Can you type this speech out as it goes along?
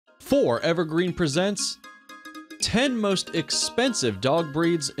4 Evergreen presents 10 most expensive dog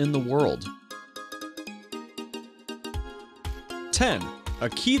breeds in the world. 10.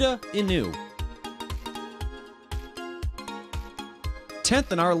 Akita Inu.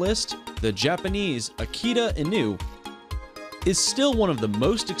 10th on our list, the Japanese Akita Inu is still one of the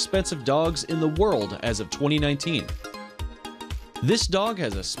most expensive dogs in the world as of 2019. This dog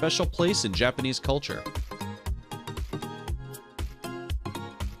has a special place in Japanese culture.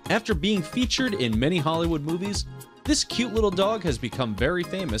 After being featured in many Hollywood movies, this cute little dog has become very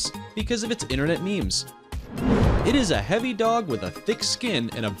famous because of its internet memes. It is a heavy dog with a thick skin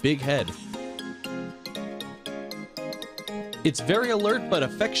and a big head. Its very alert but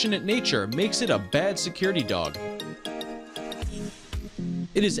affectionate nature makes it a bad security dog.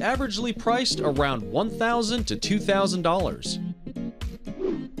 It is averagely priced around $1,000 to $2,000.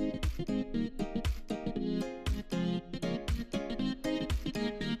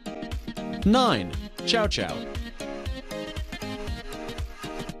 9. Chow Chow.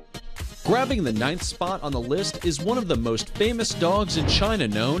 Grabbing the 9th spot on the list is one of the most famous dogs in China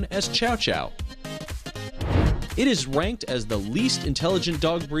known as Chow Chow. It is ranked as the least intelligent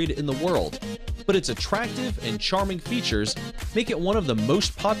dog breed in the world, but its attractive and charming features make it one of the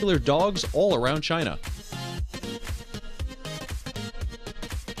most popular dogs all around China.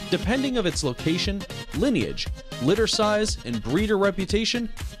 Depending on its location, lineage, litter size, and breeder reputation,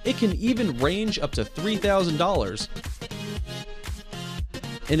 it can even range up to $3,000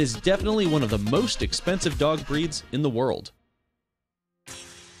 and is definitely one of the most expensive dog breeds in the world.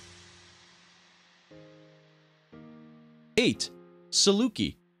 8.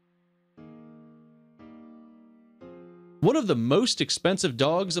 Saluki. One of the most expensive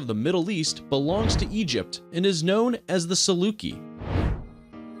dogs of the Middle East belongs to Egypt and is known as the Saluki.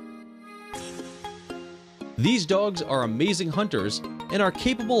 These dogs are amazing hunters and are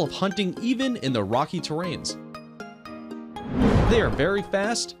capable of hunting even in the rocky terrains. They are very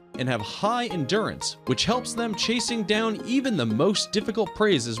fast and have high endurance, which helps them chasing down even the most difficult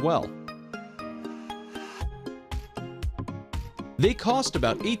prey as well. They cost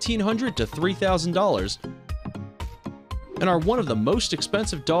about $1,800 to $3,000 and are one of the most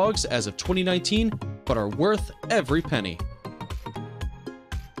expensive dogs as of 2019, but are worth every penny.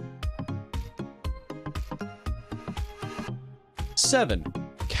 7.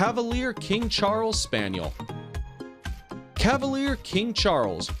 Cavalier King Charles Spaniel. Cavalier King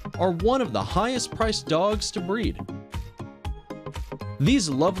Charles are one of the highest priced dogs to breed. These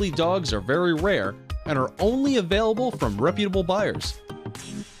lovely dogs are very rare and are only available from reputable buyers.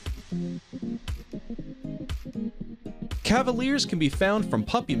 Cavaliers can be found from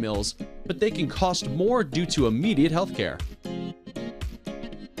puppy mills, but they can cost more due to immediate health care.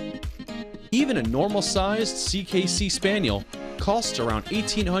 Even a normal-sized CKC Spaniel costs around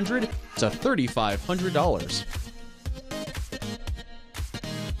 $1,800 to $3,500.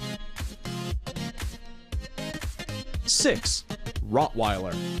 6.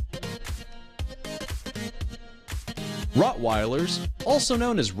 Rottweiler. Rottweilers, also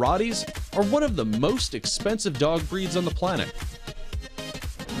known as Rotties, are one of the most expensive dog breeds on the planet.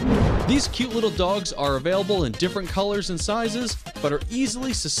 These cute little dogs are available in different colors and sizes, but are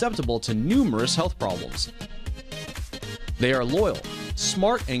easily susceptible to numerous health problems. They are loyal,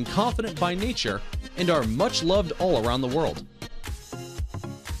 smart, and confident by nature, and are much loved all around the world.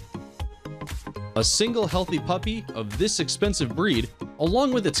 A single healthy puppy of this expensive breed,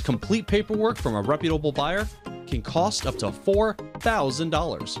 along with its complete paperwork from a reputable buyer, can cost up to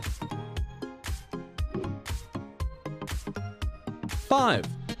 $4,000. 5.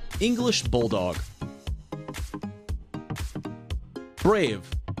 English Bulldog. Brave,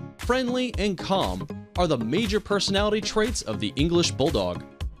 friendly, and calm are the major personality traits of the English Bulldog.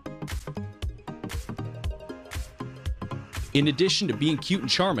 In addition to being cute and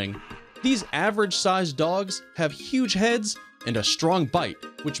charming, these average-sized dogs have huge heads and a strong bite,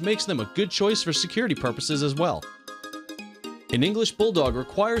 which makes them a good choice for security purposes as well. An English Bulldog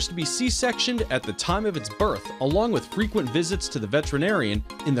requires to be C-sectioned at the time of its birth, along with frequent visits to the veterinarian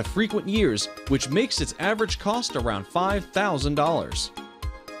in the frequent years, which makes its average cost around $5,000.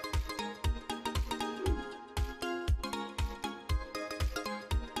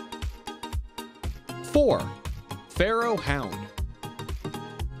 4. Pharaoh Hound.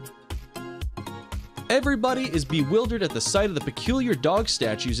 Everybody is bewildered at the sight of the peculiar dog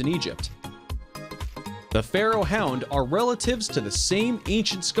statues in Egypt. The Pharaoh Hound are relatives to the same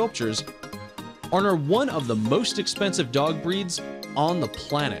ancient sculptures and are one of the most expensive dog breeds on the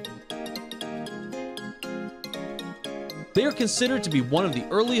planet. They are considered to be one of the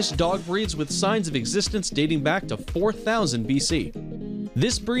earliest dog breeds with signs of existence dating back to 4000 BC.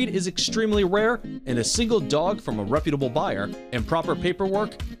 This breed is extremely rare, and a single dog from a reputable buyer and proper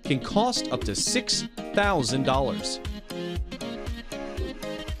paperwork can cost up to $6,000.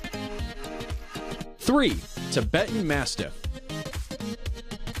 3. Tibetan Mastiff.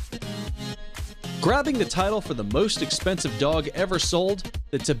 Grabbing the title for the most expensive dog ever sold,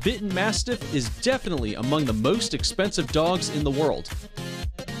 the Tibetan Mastiff is definitely among the most expensive dogs in the world.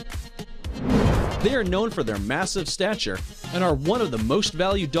 They are known for their massive stature and are one of the most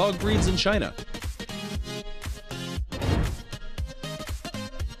valued dog breeds in China.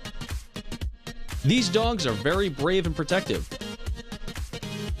 These dogs are very brave and protective.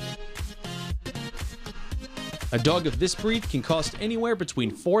 A dog of this breed can cost anywhere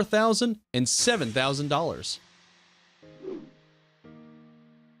between $4,000 and $7,000.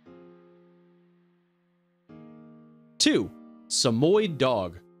 2. Samoyed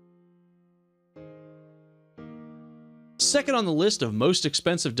Dog. Second on the list of most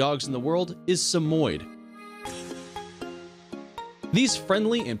expensive dogs in the world is Samoyed. These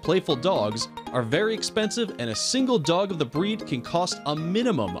friendly and playful dogs are very expensive, and a single dog of the breed can cost a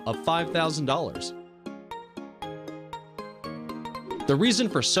minimum of $5,000. The reason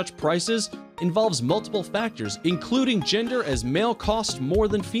for such prices involves multiple factors, including gender, as male costs more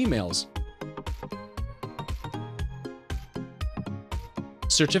than females,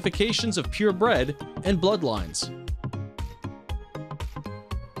 certifications of purebred, and bloodlines.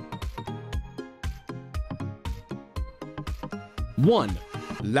 1.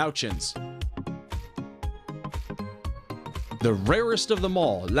 Louchens. The rarest of them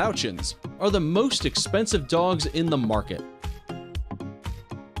all, Louchens are the most expensive dogs in the market.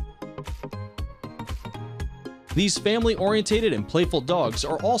 These family-oriented and playful dogs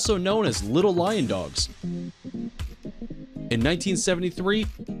are also known as little lion dogs. In 1973,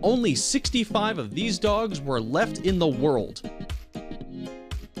 only 65 of these dogs were left in the world.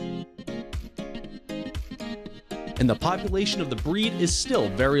 And the population of the breed is still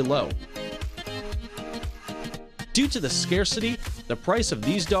very low. Due to the scarcity, the price of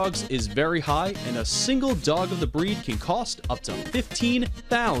these dogs is very high, and a single dog of the breed can cost up to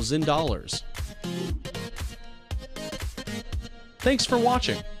 $15,000. Thanks for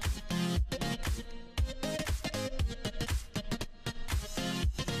watching.